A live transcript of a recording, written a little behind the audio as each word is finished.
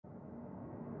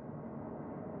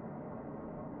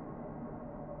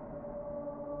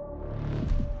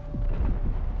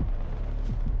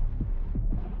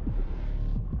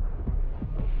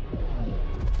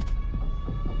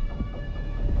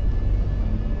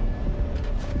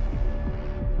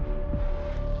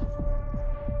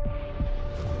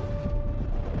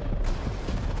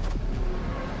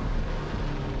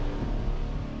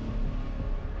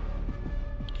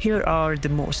Here are the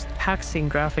most taxing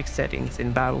graphics settings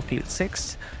in Battlefield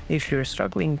 6. If you're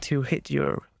struggling to hit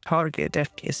your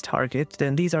FPS target,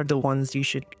 then these are the ones you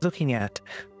should be looking at.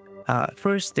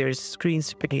 First, there's screen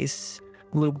space,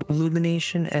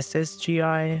 illumination,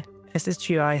 SSGI.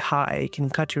 SSGI high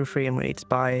can cut your frame rates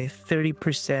by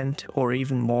 30% or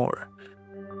even more.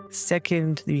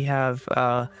 Second, we have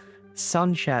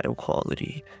sun shadow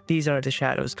quality. These are the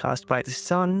shadows cast by the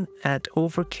sun. At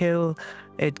overkill,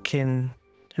 it can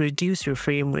reduce your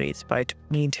frame rates by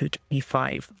 20 to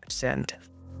 25%.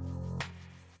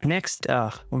 Next,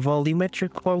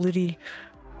 volumetric quality.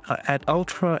 At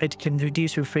ultra, it can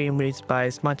reduce your frame rates by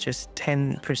as much as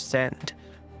 10%.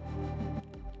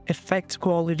 Effects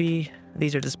quality.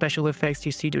 These are the special effects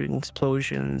you see during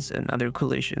explosions and other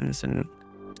collisions and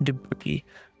debris.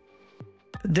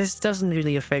 This doesn't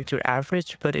really affect your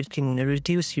average, but it can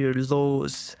reduce your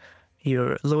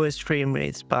lowest frame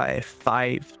rates by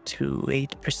 5 to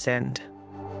 8%.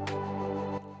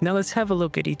 Now let's have a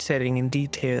look at each setting in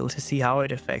detail to see how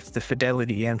it affects the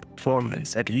fidelity and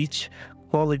performance at each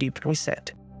quality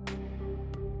preset.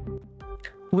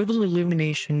 Wibbly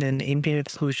illumination and ambient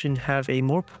occlusion have a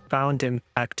more profound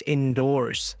impact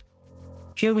indoors.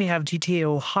 Here we have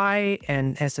GTAO high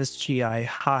and SSGI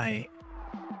high.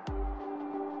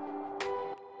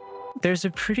 There's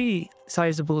a pretty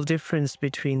sizable difference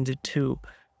between the two.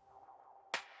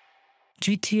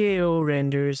 GTAO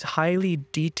renders highly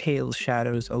detailed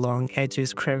shadows along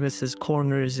edges, crevices,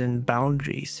 corners, and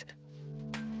boundaries,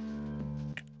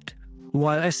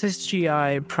 while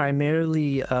SSGI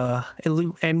primarily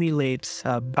emulates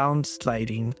bounce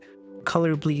lighting,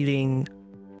 color bleeding,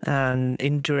 and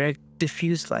indirect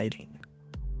diffuse lighting.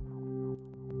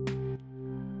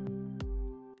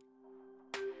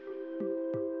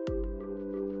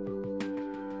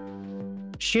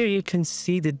 Here you can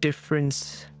see the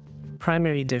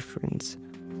primary difference.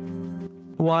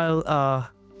 While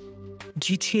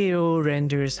GTAO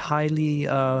renders highly,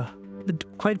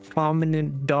 quite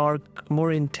prominent, dark,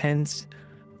 more intense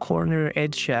corner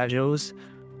edge shadows,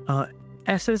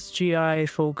 SSGI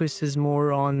focuses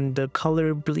more on the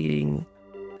color bleeding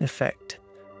effect.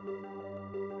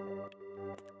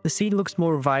 The scene looks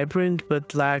more vibrant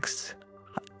but lacks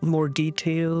more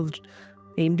detailed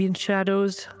ambient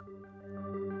shadows.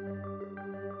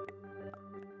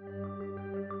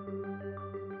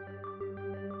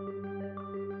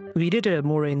 We did a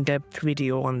more in-depth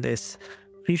video on this.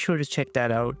 Be sure to check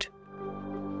that out.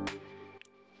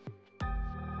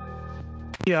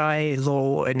 SSGI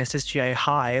low and SSGI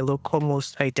high look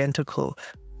almost identical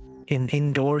in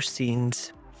indoor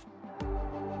scenes.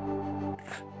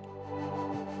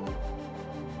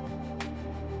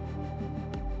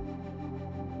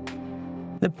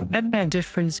 The Batman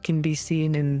difference can be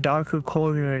seen in darker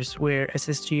corners where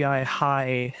SSGI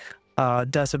high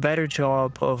does a better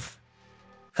job of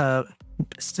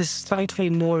slightly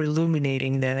more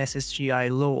illuminating than SSGI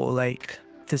low, like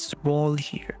this wall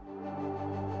here.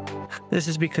 This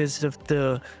is because of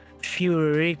the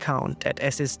fewer ray count at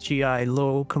SSGI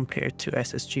low compared to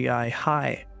SSGI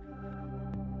high.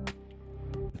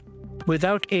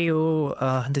 Without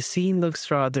AO, the scene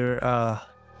looks rather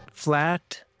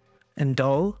flat and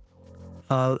dull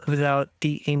without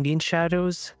the ambient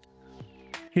shadows.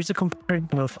 Here's a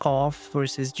comparison of off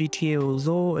versus GTAO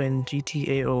low and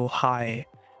GTAO high.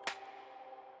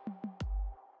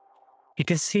 You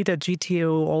can see that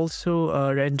GTAO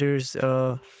also renders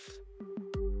an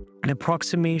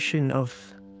approximation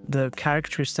of the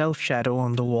character self-shadow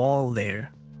on the wall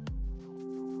there.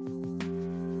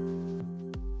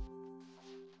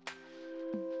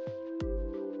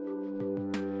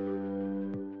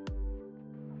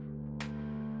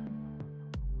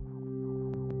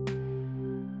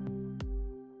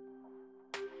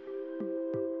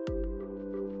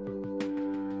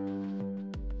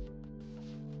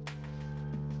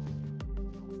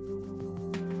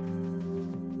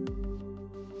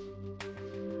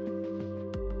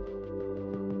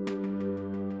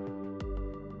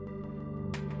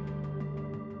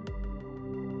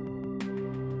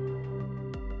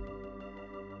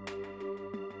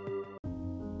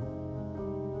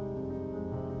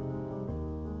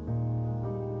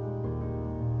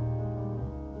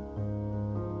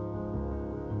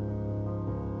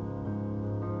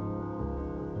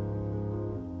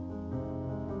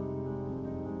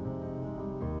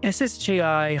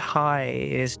 SSGI high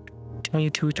is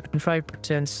 20 to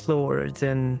 25% slower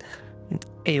than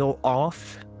AO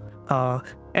off.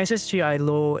 SSGI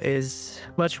low is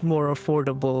much more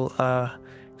affordable,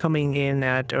 coming in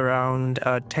at around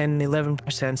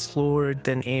 10-11% slower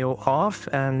than AO off,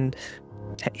 and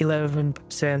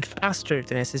 11% faster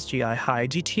than SSGI high.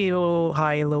 GTAO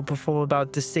high and low perform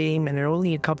about the same and are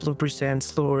only a couple of percent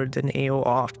slower than AO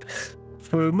off.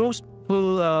 For most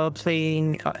people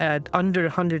playing at under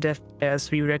 100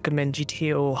 FPS, we recommend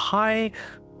GTAO high.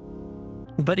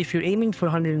 But if you're aiming for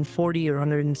 140 or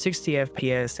 160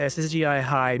 FPS, SSGI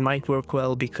high might work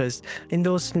well because in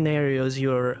those scenarios,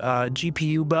 you're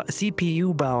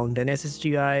CPU bound, and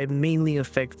SSGI mainly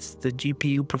affects the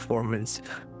GPU performance.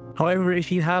 However,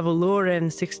 if you have a lower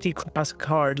end 60 class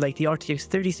card like the RTX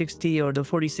 3060 or the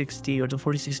 4060 or the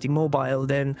 4060 Mobile,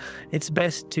 then it's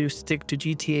best to stick to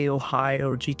GTAO high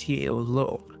or GTAO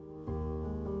low.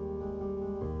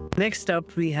 Next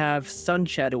up, we have sun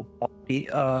shadow quality.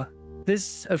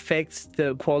 This affects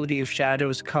the quality of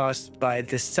shadows caused by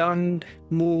the sun,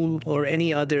 moon, or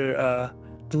any other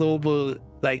global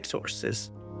light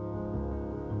sources.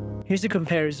 Here's a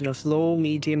comparison of low,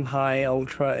 medium, high,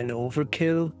 ultra, and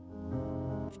overkill.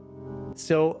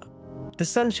 So the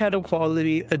sun shadow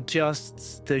quality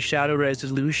adjusts the shadow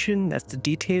resolution, that's the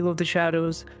detail of the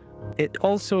shadows. It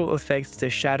also affects the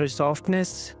shadow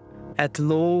softness. At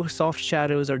low, soft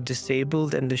shadows are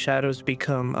disabled and the shadows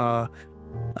become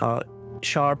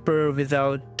sharper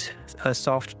without a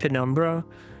soft penumbra.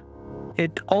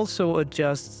 It also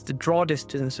adjusts the draw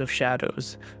distance of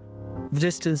shadows, the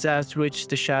distance at which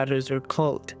the shadows are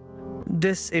culled.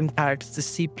 This impacts the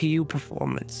CPU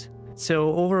performance.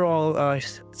 So overall,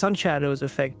 sun shadows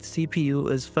affect the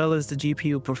CPU as well as the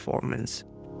GPU performance.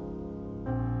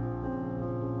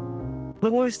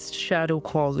 Lowest shadow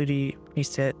quality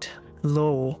reset,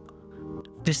 low,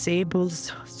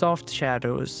 disables soft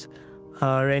shadows,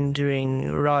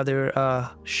 rendering rather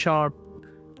sharp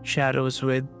shadows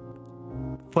with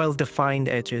well-defined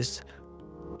edges.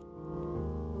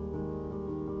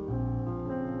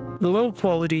 The low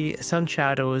quality sun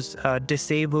shadows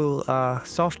disable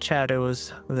soft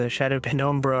shadows, the shadow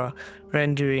penumbra,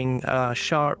 rendering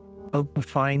sharp,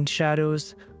 well-defined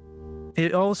shadows.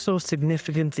 It also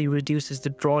significantly reduces the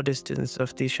draw distance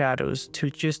of the shadows to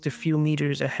just a few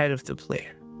meters ahead of the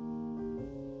player.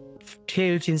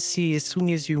 Here you can see as soon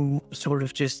as you sort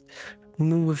of just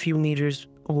move a few meters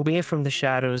away from the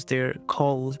shadows, they're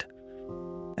culled.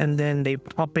 And then they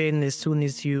pop in as soon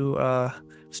as you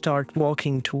start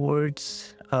walking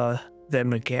towards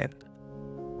them again.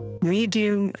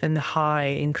 Medium and high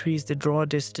increase the draw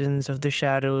distance of the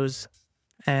shadows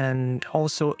and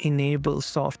also enable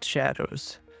soft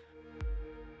shadows.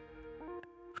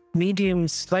 Medium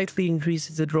slightly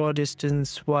increases the draw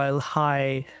distance, while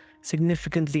high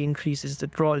significantly increases the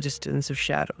draw distance of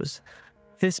shadows.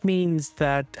 This means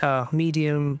that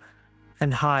medium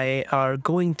and high are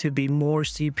going to be more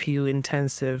CPU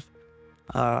intensive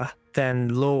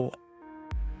than low,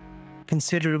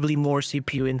 considerably more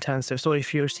CPU intensive. So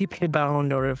if you're CPU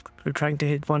bound or if you're trying to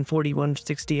hit 140,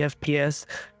 160 FPS,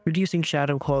 reducing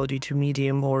shadow quality to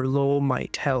medium or low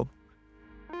might help.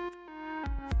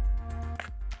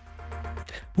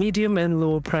 Medium and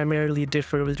low primarily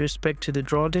differ with respect to the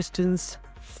draw distance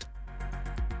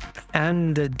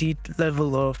and the deep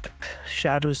level of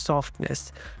shadow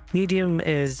softness. Medium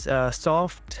is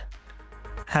soft,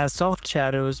 has soft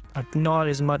shadows, but not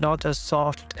as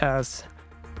soft as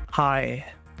high.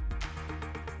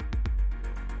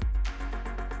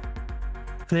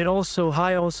 And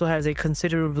high also has a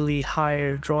considerably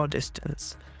higher draw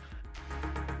distance.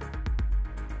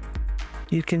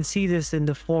 You can see this in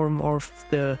the form of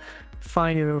the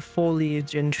finer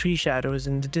foliage and tree shadows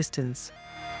in the distance.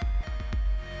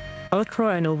 Ultra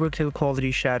and overkill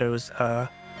quality shadows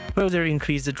further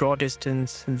increase the draw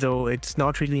distance, though it's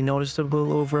not really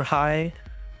noticeable over high.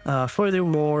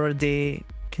 Furthermore, they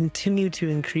continue to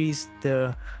increase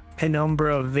the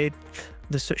penumbra width.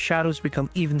 The shadows become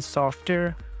even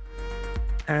softer.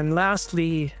 And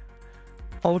lastly,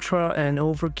 ultra and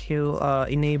overkill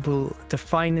enable the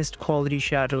finest quality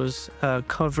shadows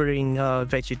covering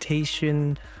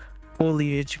vegetation,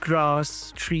 foliage,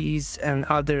 grass, trees, and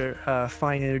other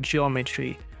finer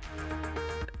geometry.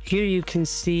 Here you can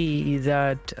see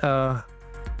that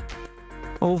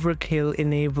overkill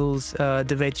enables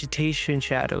the vegetation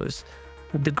shadows,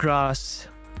 the grass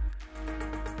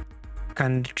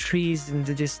and trees in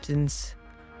the distance.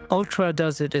 Ultra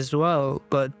does it as well,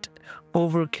 but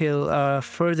overkill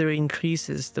further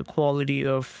increases the quality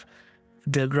of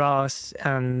the grass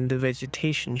and the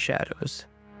vegetation shadows.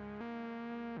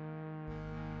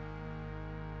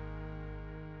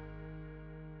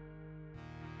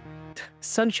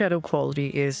 Sun shadow quality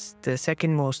is the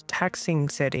second most taxing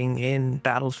setting in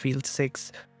Battlefield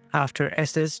 6 after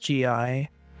SSGI.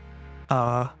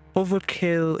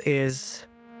 Overkill is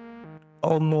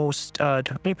almost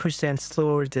 20%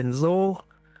 slower than low,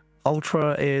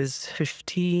 Ultra is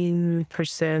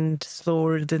 15%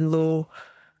 slower than low.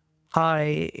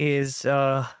 High is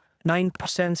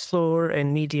 9% slower,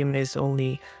 and medium is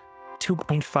only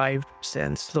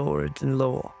 2.5% slower than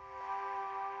low.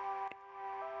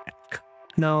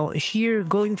 Now here,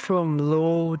 going from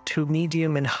low to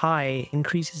medium and high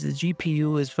increases the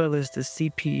GPU as well as the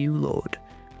CPU load.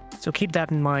 So keep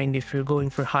that in mind if you're going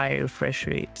for higher refresh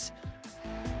rates.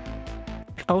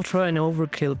 Ultra and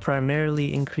Overkill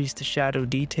primarily increase the shadow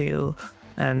detail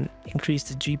and increase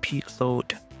the GPU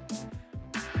load.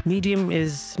 Medium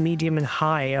and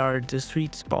high are the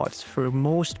sweet spots for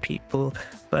most people,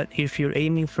 but if you're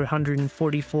aiming for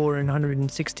 144 and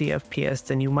 160 FPS,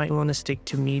 then you might want to stick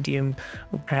to medium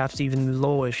or perhaps even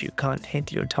low if you can't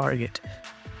hit your target.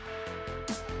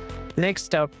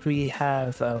 Next up, we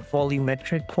have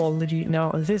volumetric quality.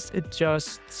 Now, this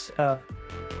adjusts the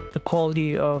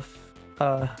quality of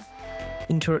the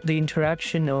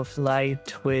interaction of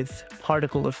light with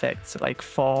particle effects like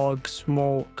fog,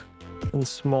 smoke, and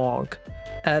smog.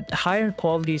 At higher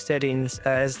quality settings,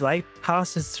 as light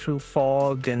passes through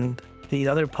fog and the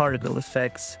other particle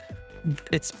effects,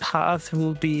 its path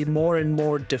will be more and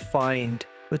more defined,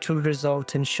 which will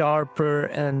result in sharper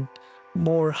and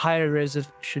more higher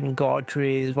resolution God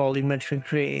rays,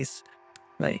 volumetric rays,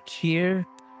 like here,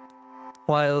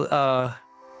 while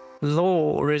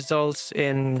low results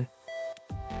in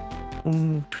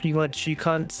pretty much you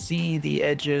can't see the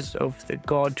edges of the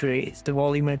God rays, the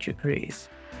volumetric rays.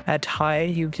 At high,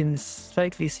 you can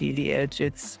slightly see the edge.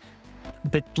 It's a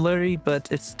bit blurry, but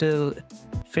it's still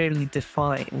fairly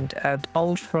defined. At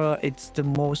ultra, it's the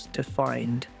most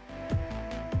defined.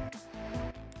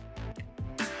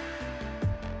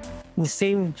 The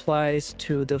same applies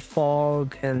to the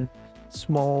fog and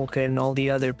smoke and all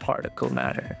the other particle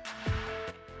matter.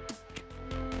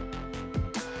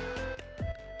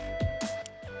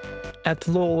 At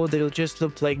low, they'll just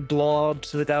look like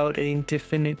blobs without any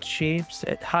definite shapes.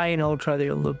 At high and ultra,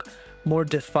 they'll look more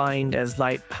defined as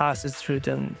light passes through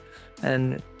them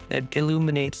and it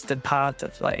illuminates the path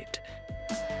of light.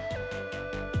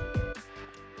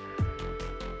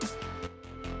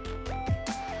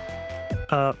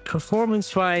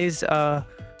 Performance-wise,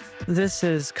 this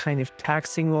is kind of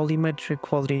taxing. Volumetric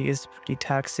quality is pretty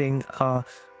taxing.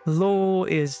 Low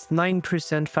is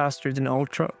 9% faster than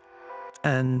ultra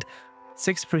and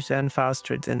 6%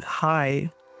 faster than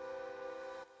high.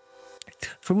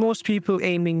 For most people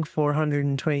aiming for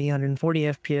 120, 140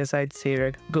 FPS, I'd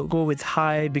say go with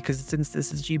high, because since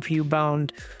this is GPU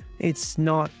bound, it's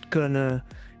not gonna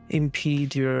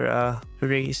impede your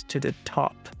race to the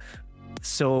top.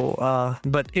 So,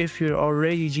 but if you're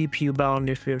already GPU bound,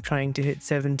 if you're trying to hit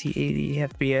 70, 80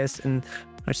 FPS and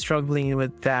are struggling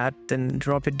with that, then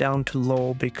drop it down to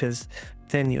low, because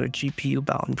then you're GPU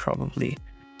bound probably.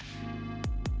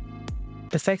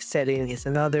 Effect setting is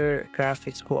another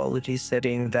graphics quality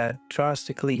setting that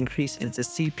drastically increases the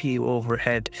CPU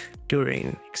overhead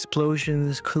during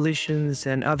explosions, collisions,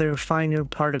 and other finer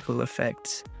particle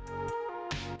effects.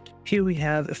 Here we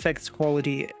have effects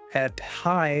quality at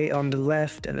high on the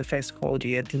left and effects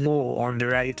quality at low on the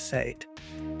right side.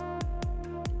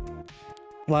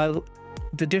 While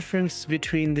the difference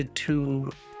between the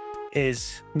two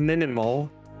is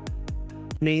minimal,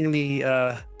 mainly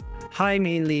high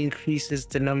mainly increases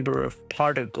the number of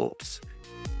particles,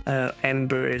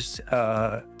 embers,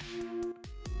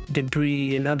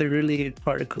 debris, and other related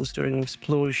particles during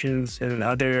explosions and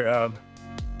other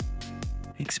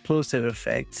explosive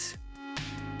effects.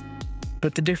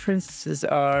 But the differences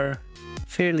are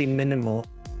fairly minimal.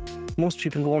 Most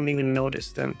people won't even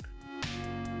notice them.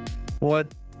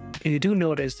 What you do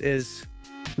notice is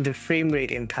the frame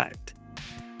rate impact.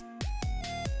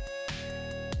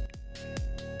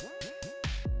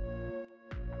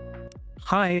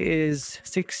 High is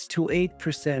 6 to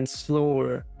 8%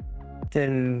 slower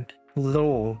than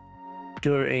low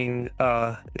during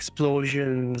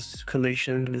explosions,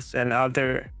 collisions, and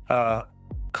other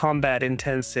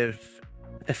combat-intensive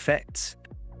effects.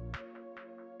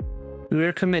 We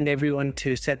recommend everyone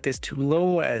to set this to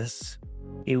low, as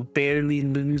you barely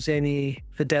lose any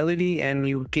fidelity and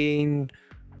you gain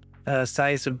a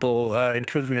sizable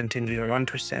improvement in your 1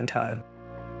 percentile.